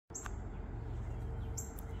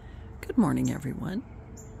Good morning, everyone,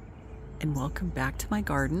 and welcome back to my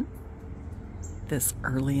garden this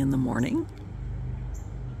early in the morning.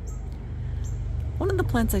 One of the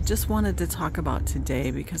plants I just wanted to talk about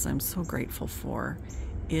today because I'm so grateful for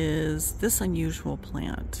is this unusual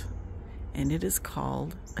plant, and it is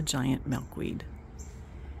called a giant milkweed.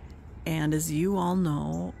 And as you all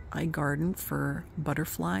know, I garden for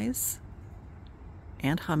butterflies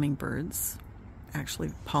and hummingbirds,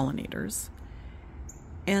 actually pollinators.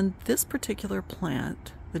 And this particular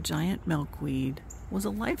plant, the giant milkweed, was a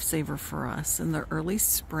lifesaver for us in the early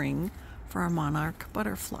spring for our monarch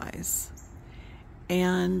butterflies.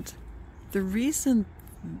 And the reason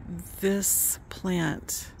this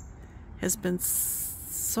plant has been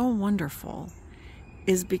so wonderful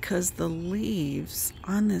is because the leaves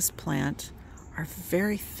on this plant are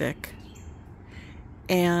very thick,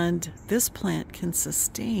 and this plant can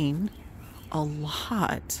sustain a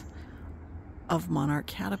lot of monarch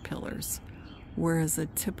caterpillars, whereas a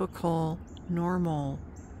typical normal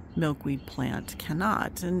milkweed plant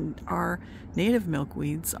cannot. And our native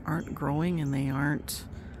milkweeds aren't growing, and they aren't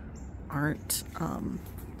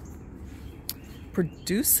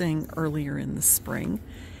producing earlier in the spring.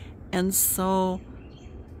 And so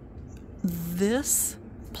this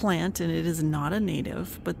plant, and it is not a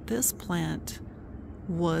native, but this plant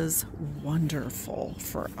was wonderful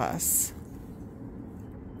for us.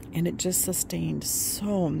 And it just sustained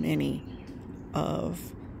so many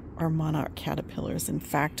of our monarch caterpillars. In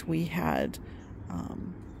fact, we had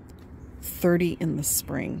 30 in the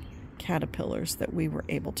spring caterpillars that we were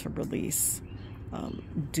able to release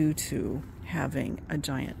due to having a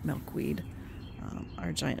giant milkweed,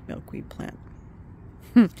 our giant milkweed plant.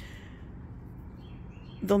 The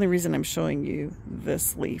only reason I'm showing you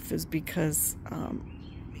this leaf is because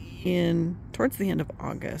towards the end of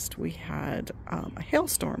August, we had a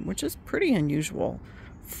hailstorm, which is pretty unusual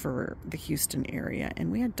for the Houston area,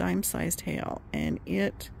 and we had dime-sized hail, and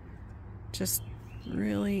it just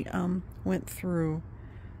really went through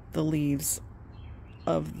the leaves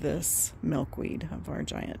of this milkweed, of our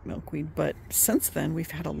giant milkweed. But since then,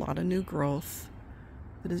 we've had a lot of new growth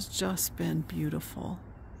that has just been beautiful.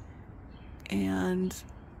 And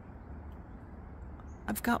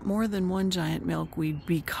I've got more than one giant milkweed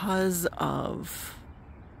because of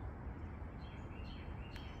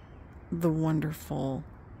the wonderful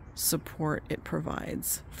support it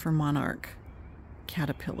provides for monarch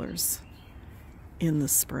caterpillars in the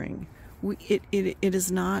spring. It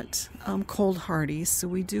is not cold hardy, so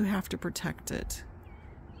we do have to protect it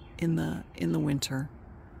in the winter.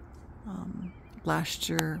 Last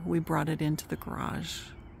year we brought it into the garage,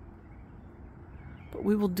 but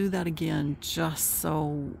we will do that again just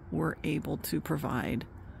so we're able to provide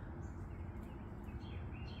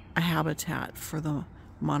a habitat for the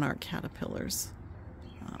monarch caterpillars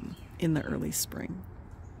in the early spring.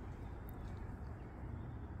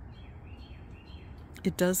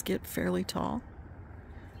 It does get fairly tall.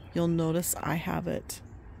 You'll notice I have it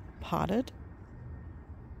potted.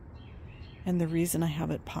 And the reason I have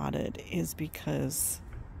it potted is because,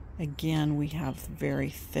 again, we have very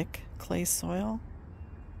thick clay soil.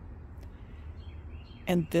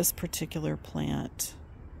 And this particular plant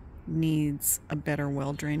needs a better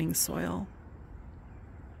well-draining soil.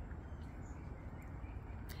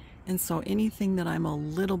 And so anything that I'm a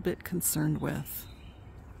little bit concerned with,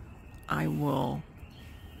 I will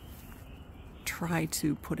try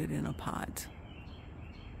to put it in a pot.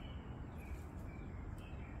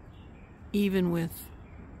 Even with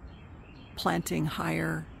planting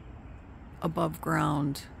higher above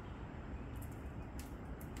ground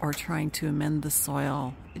or trying to amend the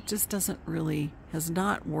soil, it just has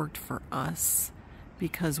not worked for us,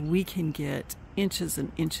 because we can get inches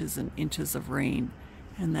and inches and inches of rain,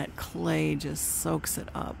 and that clay just soaks it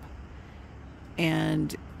up.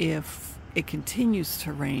 And if it continues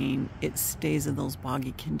to rain, it stays in those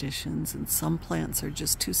boggy conditions, and some plants are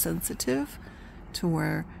just too sensitive to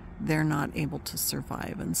where they're not able to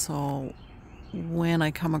survive. And so when I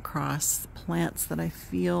come across plants that I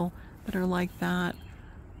feel that are like that,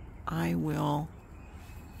 I will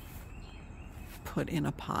put in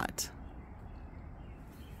a pot.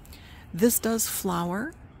 This does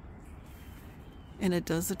flower, and it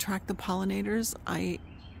does attract the pollinators. I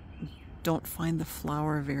don't find the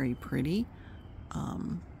flower very pretty,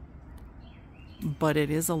 but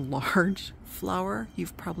it is a large flower.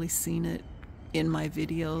 You've probably seen it in my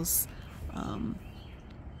videos a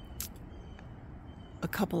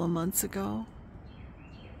couple of months ago.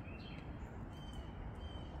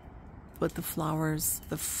 But the flower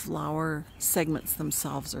segments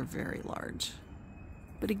themselves are very large.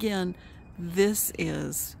 But again, this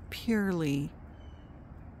is purely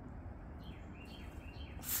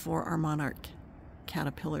for our monarch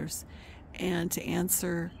caterpillars. And to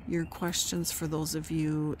answer your questions, for those of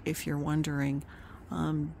you, if you're wondering,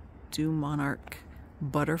 do monarch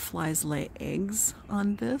butterflies lay eggs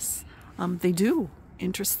on this? They do.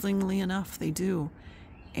 Interestingly enough, they do.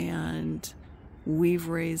 And we've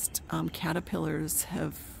raised, caterpillars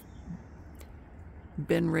have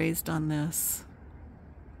been raised on this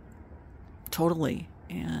totally,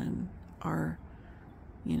 and are,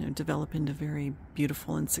 develop into very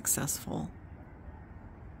beautiful and successful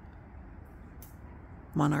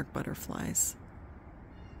monarch butterflies.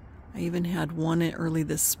 I even had one early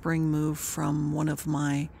this spring move from one of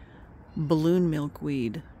my balloon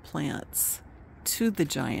milkweed plants to the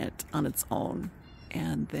giant on its own,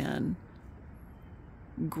 and then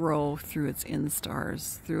grow through its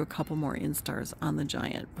instars, through a couple more instars on the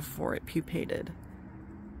giant before it pupated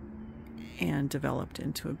and developed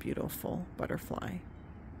into a beautiful butterfly.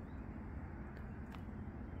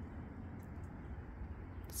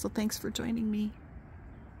 So thanks for joining me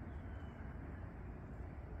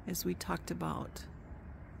as we talked about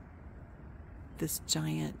this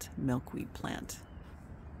giant milkweed plant.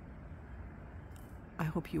 I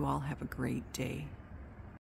hope you all have a great day.